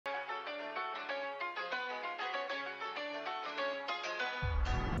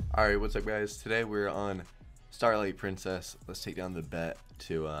Alright, what's up guys? Today we're on Starlight Princess. Let's take down the bet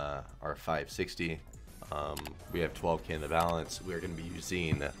to our 560. We have 12k in the balance. We're going to be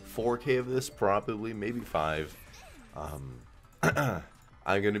using 4k of this, probably, maybe 5. I'm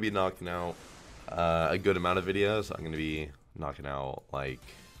going to be knocking out a good amount of videos. I'm going to be knocking out, like,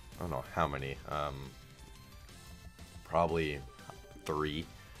 I don't know how many. Probably 3,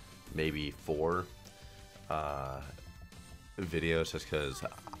 maybe 4 videos, just because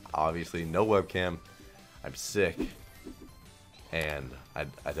obviously no webcam. I'm sick and I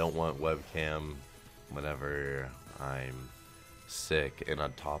don't want webcam whenever I'm sick, and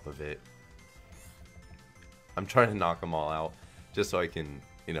on top of it I'm trying to knock them all out just so I can,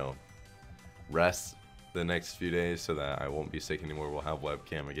 you know, rest the next few days so that I won't be sick anymore. We'll have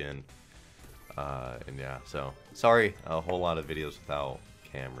webcam again, and yeah, so sorry, a whole lot of videos without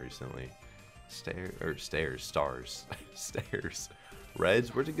cam recently. Stars. Stairs.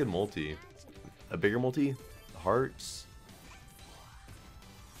 Reds, where's a good multi? A bigger multi? Hearts?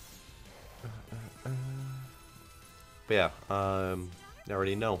 But yeah, I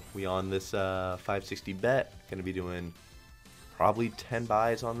already know. We on this 560 bet. Gonna be doing probably 10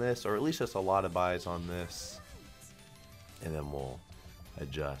 buys on this, or at least just a lot of buys on this. And then we'll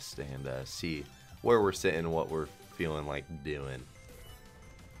adjust and see where we're sitting, what we're feeling like doing.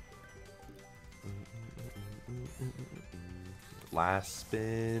 Last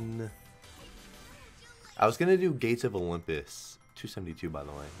spin. I was gonna do Gates of Olympus. 272, by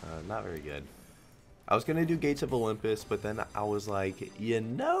the way. Not very good. I was gonna do Gates of Olympus, but then I was like, you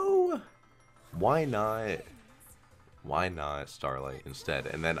know, why not? Why not Starlight instead?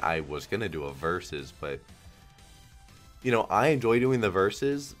 And then I was gonna do a versus, but you know, I enjoy doing the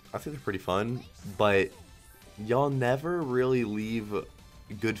verses. I think they're pretty fun, but y'all never really leave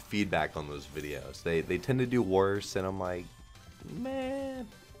good feedback on those videos. They tend to do worse, and I'm like, man,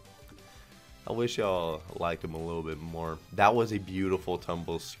 I wish y'all liked them a little bit more. That was a beautiful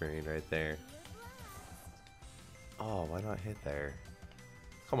tumble screen right there. Oh, why not hit there?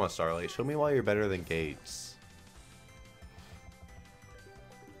 Come on, Starlight, show me why you're better than Gates.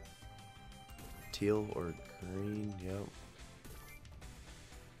 Teal or green? Yep.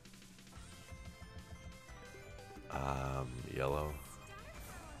 Yellow.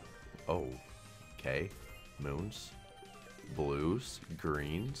 Oh, okay. Moons, blues,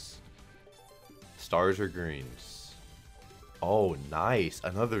 greens, stars or greens. Oh, nice.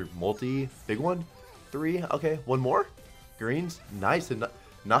 Another multi, big one. 3. Okay, one more. Greens, nice and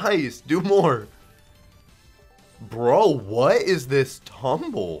nice. Do more, bro. What is this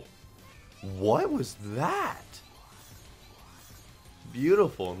tumble? What was that?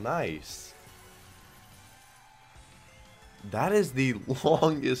 Beautiful, nice. That is the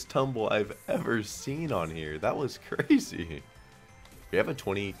longest tumble I've ever seen on here. That was crazy. We have a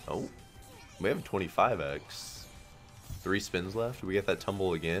 20. Oh, we have a 25x. 3 spins left. Do we get that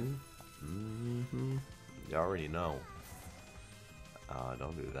tumble again? You already know.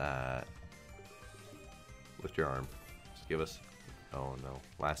 Don't do that. Lift your arm. Just give us. Oh no.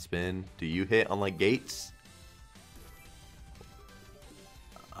 Last spin. Do you hit on like Gates?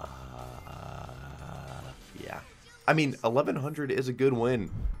 Yeah. I mean, 1100 is a good win.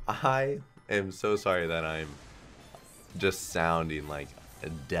 I am so sorry that I'm just sounding like a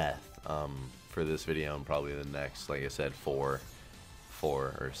death for this video, and probably the next, like I said, 4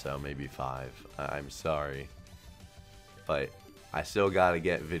 or so, maybe 5. I'm sorry, but I still gotta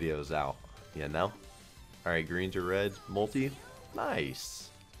get videos out, you know. All right, greens or reds, multi, nice.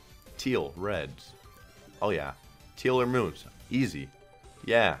 Teal, reds, oh yeah. Teal or moons, easy.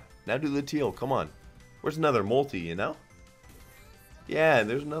 Yeah, now do the teal, come on. Where's another multi, you know? Yeah,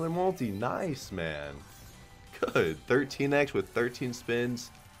 there's another multi. Nice, man. Good. 13x with 13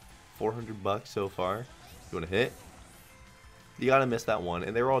 spins. 400 bucks so far. You want to hit? You got to miss that one.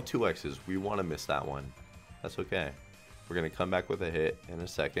 And they were all 2x's. We want to miss that one. That's okay. We're going to come back with a hit in a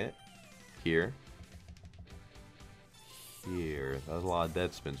second. Here. Here. That was a lot of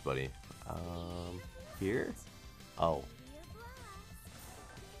dead spins, buddy. Here? Oh.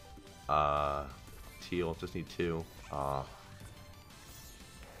 Teal, just need 2. That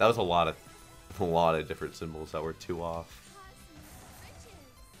was a lot of different symbols that were 2 off.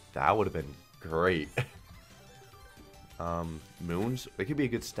 That would have been great. Moons, they could be a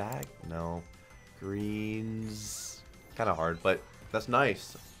good stack. No. Greens, kind of hard, but that's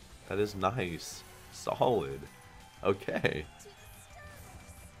nice. That is nice. Solid. Okay.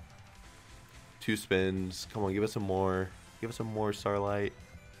 2 spins. Come on, give us some more. Give us some more, Starlight.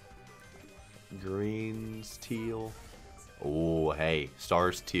 Greens, teal. Oh, hey,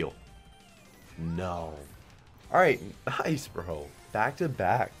 stars, teal. No. All right, nice, bro. Back to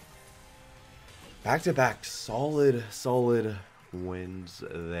back. Back to back, solid wins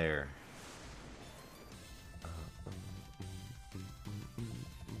there.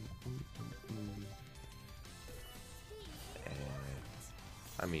 And,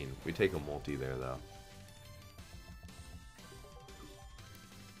 I mean, we take a multi there though.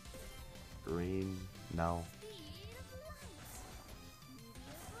 Green, no.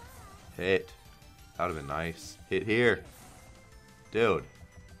 Hit. That would have been nice. Hit here. Dude.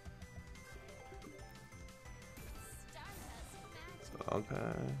 Okay.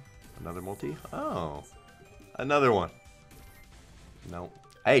 Another multi? Oh. Another one. No.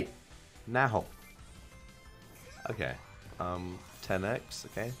 Hey. Now. Okay. 10x.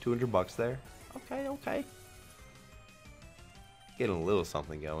 Okay. 200 bucks there. Okay, okay. Getting a little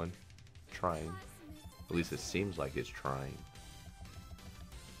something going. Trying. At least it seems like it's trying.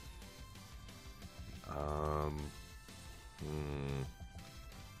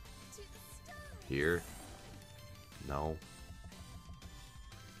 Here. No.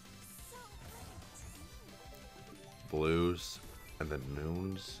 Blues. And then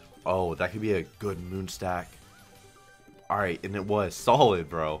moons. Oh, that could be a good moon stack. Alright, and it was solid,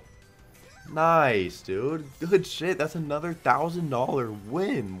 bro. Nice, dude. Good shit. That's another $1,000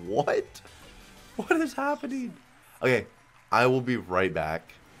 win. What? What is happening? Okay, I will be right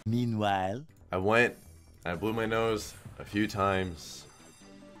back. Meanwhile, I blew my nose a few times.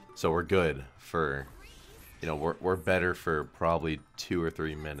 So we're good for, you know, we're better for probably 2 or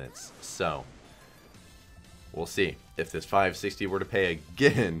 3 minutes. So we'll see. If this 560 were to pay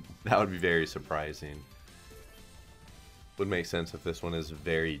again, that would be very surprising. Would make sense if this one is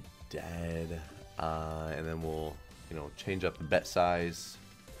very dead. And then we'll, you know, change up the bet size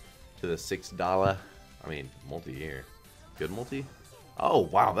to the $6. I mean, multi here. Good multi? Oh,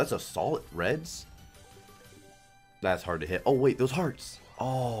 wow, that's a solid reds. That's hard to hit. Oh, wait, those hearts.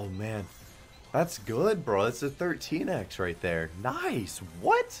 Oh, man. That's good, bro. That's a 13x right there. Nice.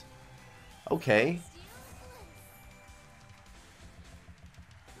 What? Okay.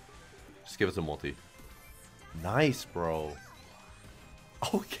 Just give us a multi. Nice, bro.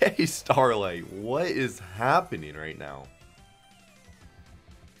 Okay, Starlight. What is happening right now?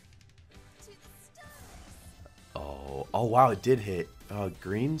 Oh, wow, it did hit.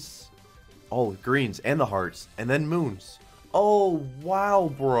 Greens? Oh, greens and the hearts. And then moons. Oh, wow,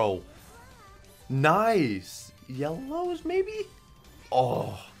 bro. Nice. Yellows, maybe?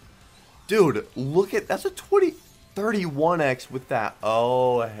 Oh. Dude, look at... That's a 31x with that.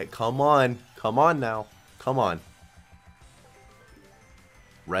 Oh, hey, come on. Come on now. Come on.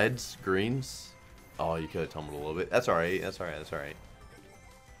 Reds, greens. Oh, you could have tumbled a little bit. That's alright. That's alright. That's alright.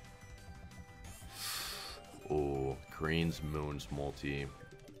 Oh, greens, moons, multi.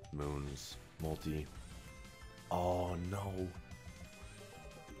 Moons, multi. Oh, no.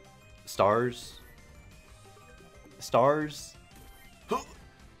 Stars? Stars?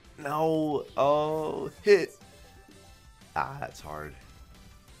 No. Oh, hit. Ah, that's hard.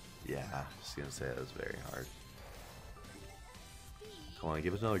 Yeah, just gonna say that was very hard. Come on,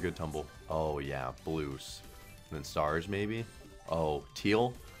 give us another good tumble. Oh, yeah, blues. And then stars, maybe? Oh,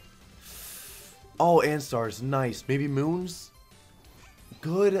 teal? Oh, and stars. Nice. Maybe moons?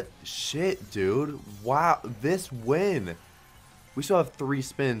 Good shit, dude. Wow, this win. We still have 3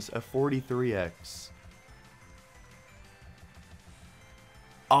 spins of 43x.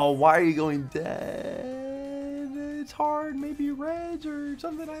 Oh, why are you going dead? It's hard. Maybe reds or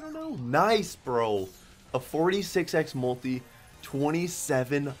something. I don't know. Nice, bro. A 46x multi.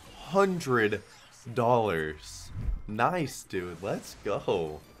 $2,700. Nice, dude. Let's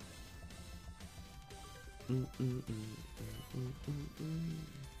go.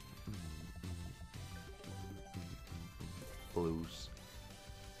 Blues.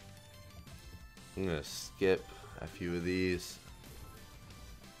 I'm gonna skip a few of these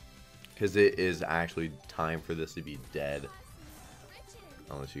because it is actually time for this to be dead.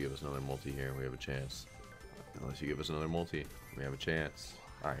 Unless you give us another multi here, we have a chance. Unless you give us another multi, we have a chance.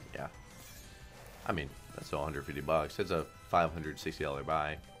 Alright, yeah. I mean, that's 150 bucks. It's a $560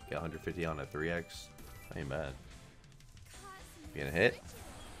 buy. Get 150 on a 3x. Ain't bad. You gonna hit?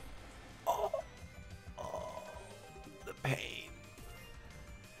 Oh, the pain.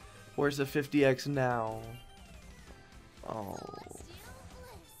 Where's the 50x now?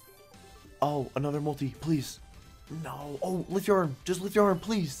 Oh, another multi, please. No. Oh, lift your arm. Just lift your arm,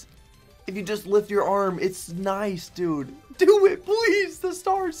 please. If you just lift your arm, it's nice, dude. Do it, please. The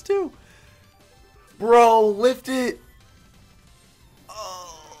stars, too. Bro, lift it.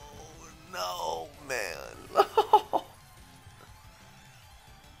 Oh, no, man.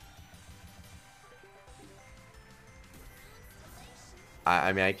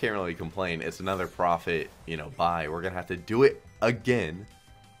 I mean, I can't really complain. It's another profit, you know, buy. We're going to have to do it again.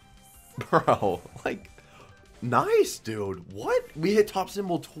 Bro, like, nice, dude. What? We hit top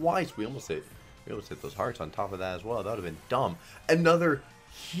symbol twice. We almost hit those hearts on top of that as well. That would have been dumb. Another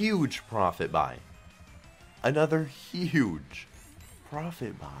huge profit buy. Another huge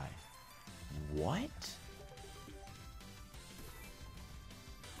profit buy. What?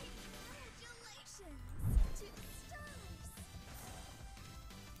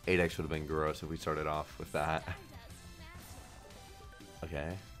 8x would have been gross if we started off with that.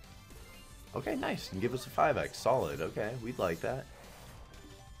 Okay. Okay, nice. And give us a 5x. Solid. Okay, we'd like that.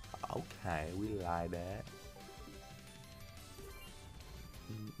 Okay, we like that.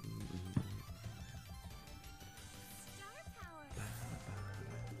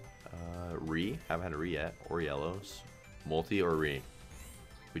 Re? Haven't had a re yet. Or yellows. Multi or re?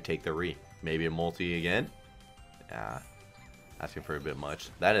 We take the re. Maybe a multi again? Yeah. Asking for a bit much.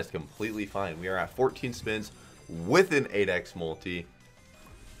 That is completely fine. We are at 14 spins with an 8x multi.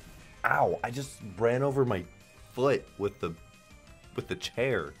 Ow, I just ran over my foot with the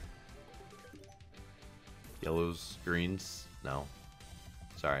chair. Yellows, greens, no.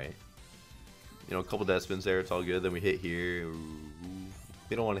 Sorry. You know, a couple death spins there, it's all good. Then we hit here. Ooh.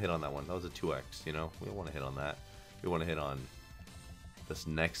 We don't want to hit on that one. That was a 2x, you know? We don't want to hit on that. We want to hit on this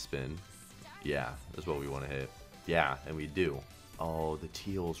next spin. Yeah, that's what we want to hit. Yeah, and we do. Oh, the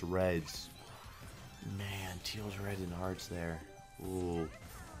teals, reds. Man, teals, reds, and hearts there. Ooh.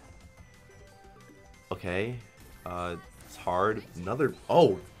 Okay. It's hard. Another.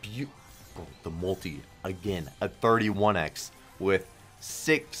 Oh, the multi. Again, a 31x with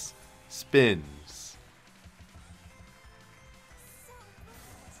 6 spins.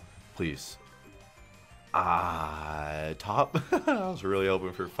 Please. Top? I was really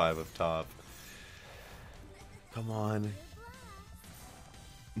hoping for 5 of top. Come on.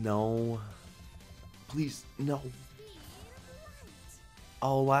 No. Please, no.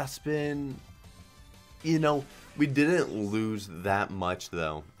 Oh, last spin. You know, we didn't lose that much,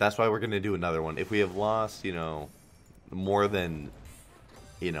 though. That's why we're going to do another one. If we have lost, you know, more than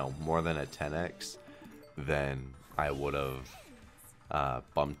a 10x, then I would have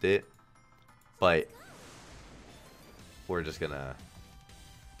bumped it. But we're just going to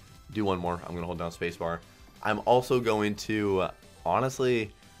do one more. I'm going to hold down spacebar. I'm also going to,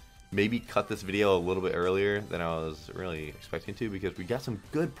 honestly, maybe cut this video a little bit earlier than I was really expecting to, because we got some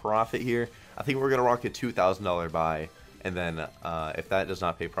good profit here. I think we're going to rock a $2,000 buy, and then if that does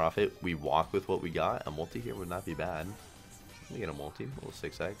not pay profit, we walk with what we got. A multi here would not be bad. We get a multi, a little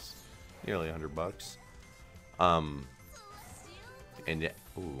 6x, nearly $100. And yeah,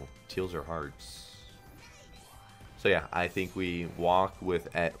 ooh, teals or hearts. So yeah, I think we walk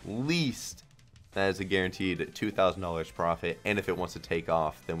with at least, that is a guaranteed $2,000 profit, and if it wants to take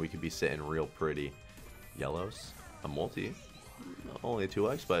off, then we could be sitting real pretty. Yellows, a multi, only a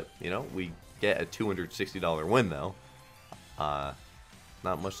 2x, but you know, we get a $260 win though. Not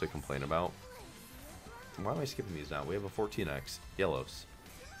much to complain about. Why am I skipping these now? We have a 14x, yellows.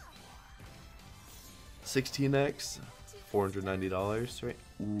 16x, $490, right?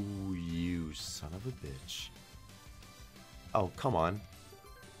 Ooh, you son of a bitch. Oh, come on.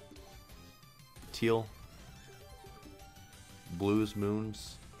 Teal. Blues,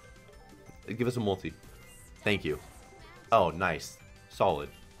 moons. Give us a multi. Thank you. Oh, nice. Solid.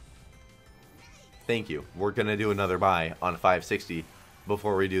 Thank you. We're going to do another buy on 560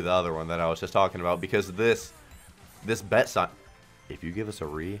 before we do the other one that I was just talking about, because this bet sign, if you give us a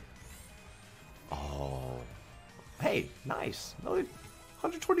re, oh, hey, nice. Another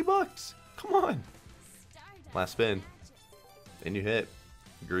 120 bucks. Come on. Last spin. Then you hit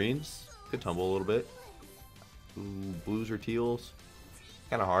greens. Could tumble a little bit. Ooh, blues or teals.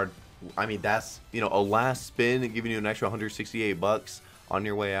 Kind of hard. I mean, that's, you know, a last spin and giving you an extra 168 bucks on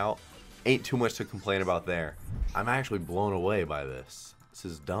your way out. Ain't too much to complain about there. I'm actually blown away by this. This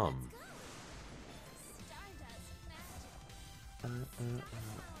is dumb.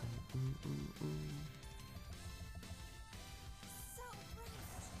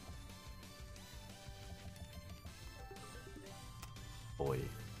 Boy.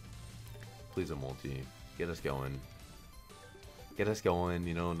 Please a multi. Get us going. Get us going,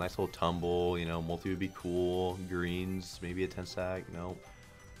 you know, nice little tumble, you know, multi would be cool. Greens, maybe a 10 stack. Nope.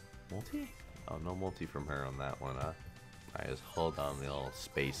 Multi? Oh, no multi from her on that one, huh? Alright, just hold on the old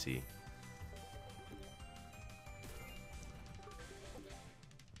spacey.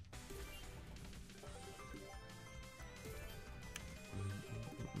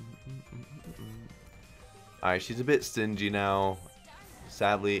 Alright, she's a bit stingy now.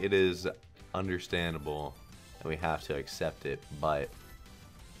 Sadly, it is understandable and we have to accept it, but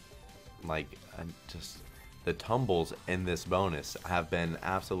Like, just the tumbles in this bonus have been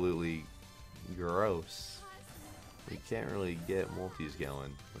absolutely gross. We can't really get multis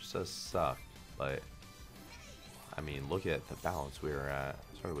going, which does suck, but I mean, look at the balance we were at.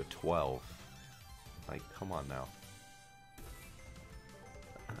 Started with 12. Like, come on now.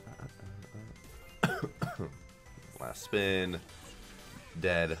 Last spin.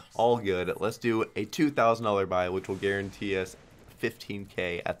 Dead. All good. Let's do a $2,000 buy, which will guarantee us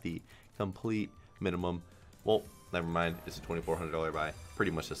 15K at the complete minimum. Well, never mind. It's a $2,400 buy.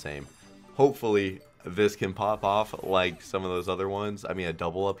 Pretty much the same. Hopefully, this can pop off like some of those other ones. I mean, a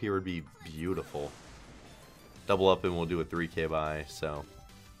double up here would be beautiful. Double up and we'll do a 3K buy. So,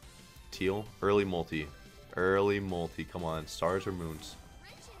 teal. Early multi. Early multi. Come on. Stars or moons?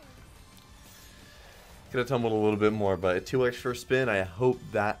 Could have tumbled a little bit more, but a 2x first spin. I hope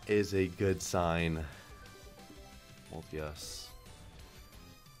that is a good sign. Multi-us.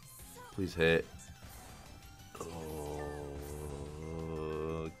 Please hit. Okay.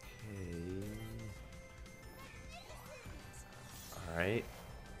 Alright.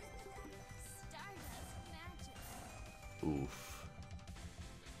 Oof.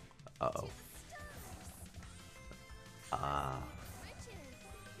 Uh-oh.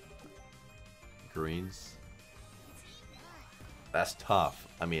 Greens. That's tough.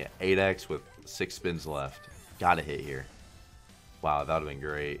 I mean, 8x with 6 spins left. Gotta hit here. Wow, that would have been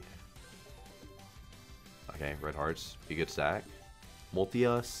great. Okay, red hearts. Be a good stack.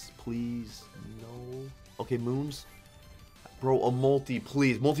 Multi-us, please. No. Okay, moons. Bro, a multi,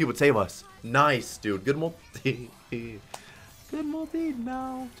 please. Multi would save us. Nice, dude. Good multi. Good multi.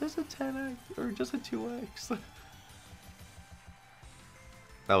 No. Just a 10x or just a 2x.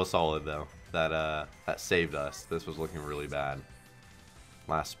 That was solid, though. That saved us. This was looking really bad.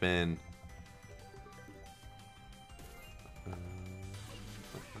 Last spin.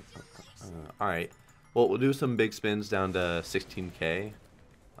 Alright. Well, we'll do some big spins down to 16K.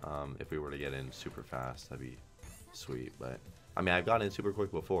 If we were to get in super fast, that'd be sweet. But, I mean, I've gotten in super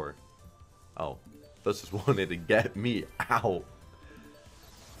quick before. Oh. This just wanted to get me out.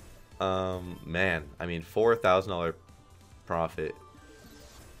 Man. I mean, $4,000 profit.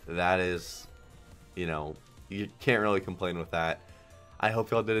 That is, you know, you can't really complain with that. I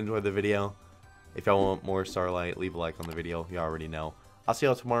hope y'all did enjoy the video. If y'all want more Starlight, leave a like on the video. You already know. I'll see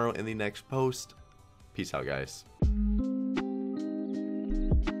y'all tomorrow in the next post. Peace out, guys.